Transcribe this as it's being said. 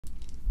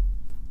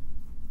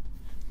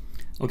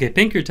Okay,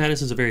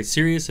 pancreatitis is a very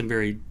serious and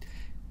very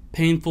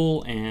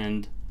painful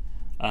and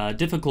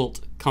difficult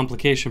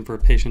complication for a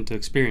patient to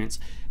experience.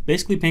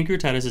 Basically,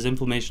 pancreatitis is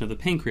inflammation of the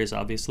pancreas,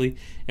 obviously,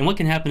 and what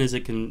can happen is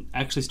it can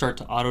actually start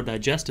to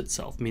auto-digest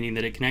itself, meaning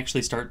that it can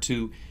actually start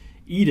to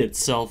eat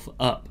itself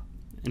up.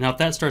 And now if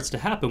that starts to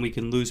happen, we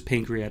can lose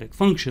pancreatic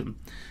function.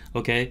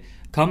 Okay,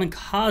 common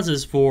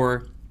causes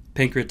for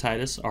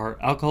pancreatitis are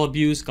alcohol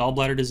abuse,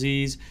 gallbladder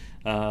disease,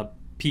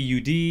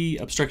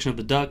 PUD, obstruction of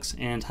the ducts,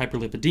 and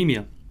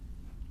hyperlipidemia.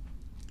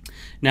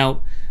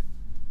 Now,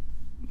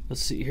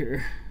 let's see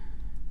here.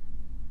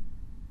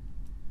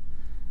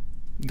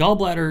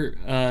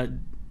 Gallbladder,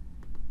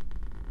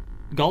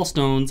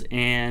 gallstones,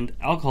 and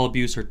alcohol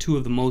abuse are two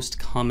of the most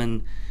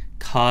common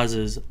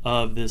causes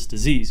of this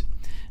disease.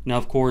 Now,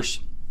 of course,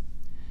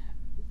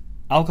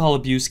 alcohol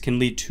abuse can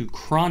lead to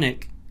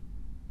chronic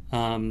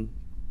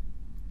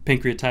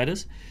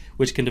pancreatitis,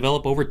 which can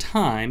develop over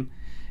time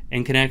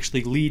and can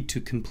actually lead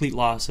to complete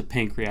loss of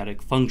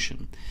pancreatic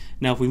function.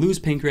 Now, if we lose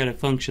pancreatic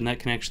function, that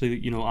can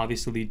actually,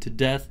 obviously lead to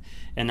death.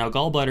 And now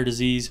gallbladder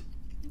disease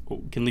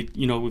can lead,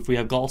 if we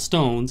have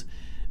gallstones,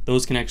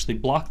 those can actually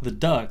block the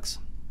ducts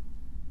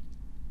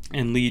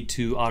and lead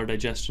to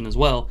autodigestion as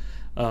well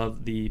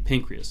of the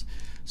pancreas.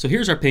 So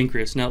here's our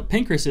pancreas. Now,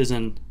 pancreas is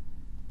an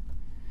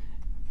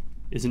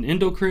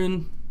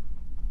endocrine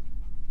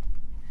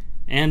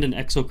and an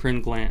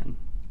exocrine gland.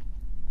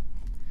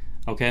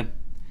 Okay?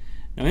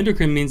 Now,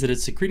 endocrine means that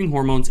it's secreting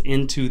hormones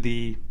into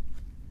the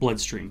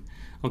bloodstream.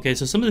 Okay,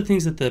 so some of the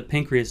things that the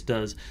pancreas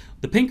does.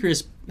 The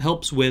pancreas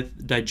helps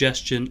with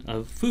digestion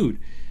of food.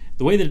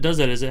 The way that it does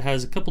that is it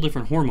has a couple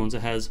different hormones.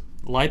 It has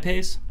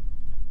lipase,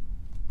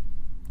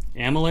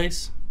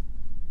 amylase,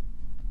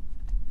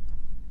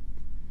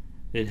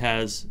 it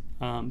has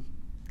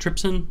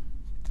trypsin,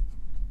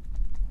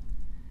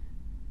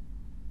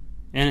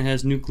 and it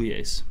has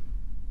nuclease.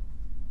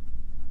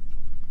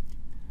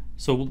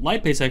 So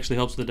lipase actually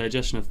helps with the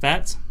digestion of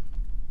fats,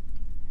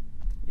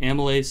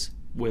 amylase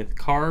with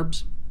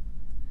carbs,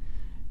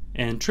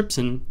 and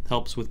trypsin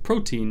helps with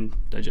protein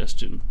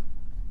digestion.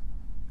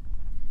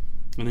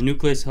 And the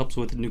nuclease helps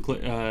with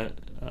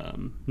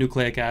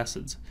nucleic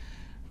acids.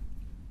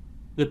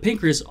 The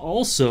pancreas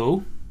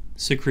also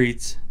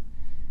secretes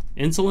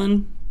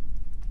insulin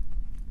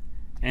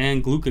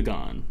and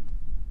glucagon.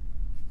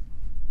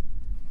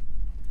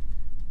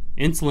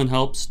 Insulin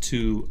helps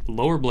to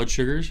lower blood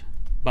sugars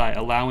by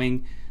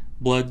allowing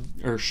blood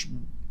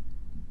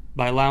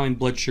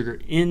sugar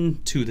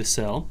into the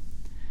cell.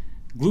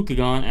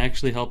 Glucagon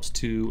actually helps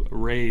to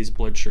raise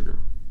blood sugar.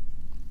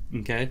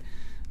 Okay,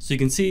 so you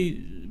can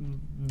see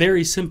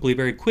very simply,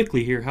 very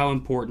quickly here how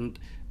important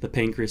the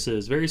pancreas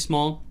is. Very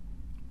small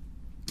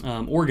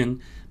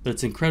organ, but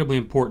it's incredibly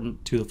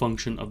important to the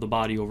function of the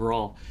body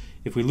overall.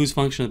 If we lose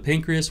function of the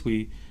pancreas,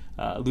 we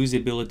lose the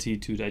ability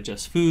to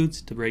digest foods,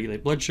 to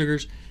regulate blood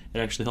sugars. It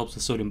actually helps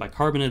with sodium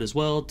bicarbonate as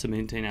well to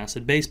maintain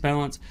acid-base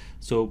balance.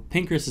 So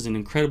pancreas is an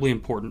incredibly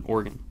important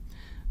organ.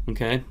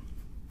 Okay.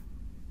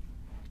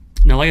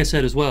 Now, like I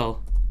said as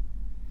well,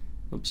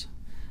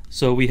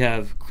 so we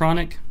have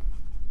chronic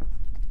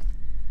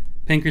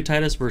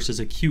pancreatitis versus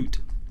acute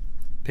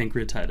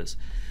pancreatitis.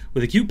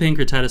 With acute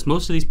pancreatitis,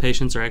 most of these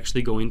patients are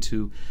actually going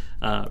to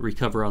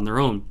recover on their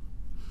own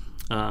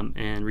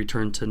and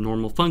return to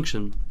normal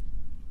function.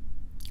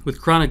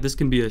 With chronic, this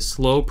can be a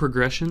slow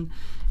progression,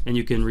 and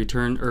you can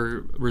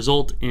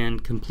result in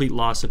complete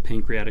loss of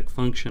pancreatic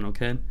function.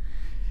 Okay.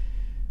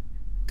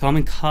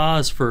 Common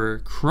cause for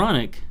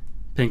chronic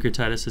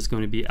pancreatitis is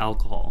going to be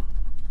alcohol.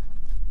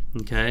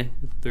 Okay,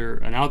 if they're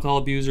an alcohol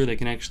abuser, they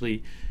can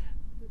actually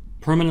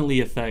permanently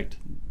affect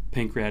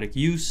pancreatic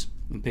use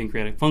and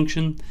pancreatic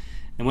function.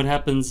 And what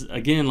happens,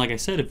 again, like I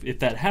said, if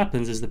that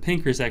happens, is the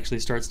pancreas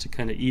actually starts to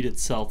kind of eat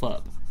itself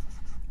up.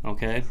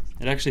 Okay,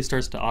 it actually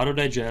starts to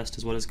auto-digest,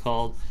 is what it's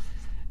called.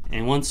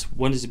 And once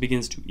it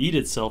begins to eat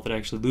itself, it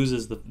actually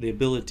loses the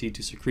ability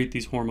to secrete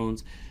these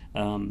hormones,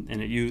 and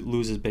it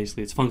loses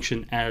basically its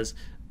function as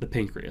the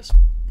pancreas.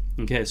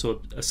 Okay,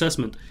 so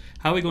assessment.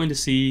 How are we going to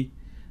see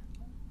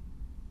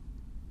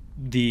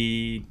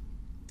the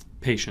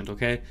patient?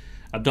 Okay,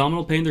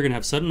 abdominal pain, they're going to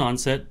have sudden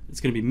onset.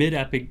 It's going to be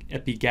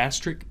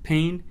mid-epigastric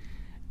pain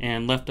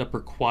and left upper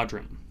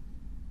quadrant.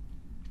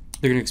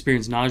 They're going to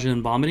experience nausea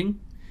and vomiting.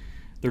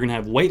 They're going to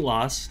have weight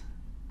loss.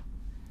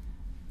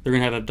 They're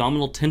going to have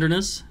abdominal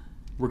tenderness.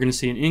 We're going to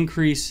see an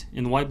increase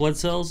in the white blood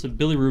cells,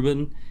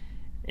 bilirubin,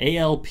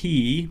 ALP,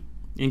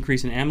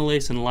 increase in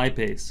amylase and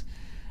lipase.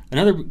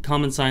 Another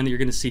common sign that you're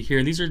going to see here,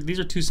 and these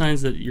are two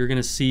signs that you're going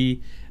to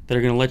see that are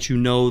going to let you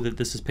know that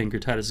this is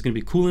pancreatitis. It's going to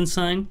be Coulin's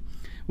sign,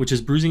 which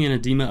is bruising and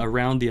edema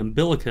around the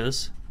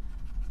umbilicus,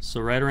 so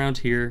right around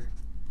here,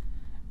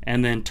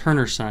 and then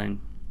Turner's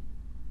sign.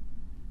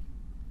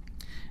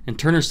 And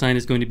Turner's sign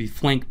is going to be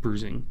flank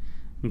bruising.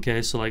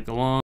 Okay, so like along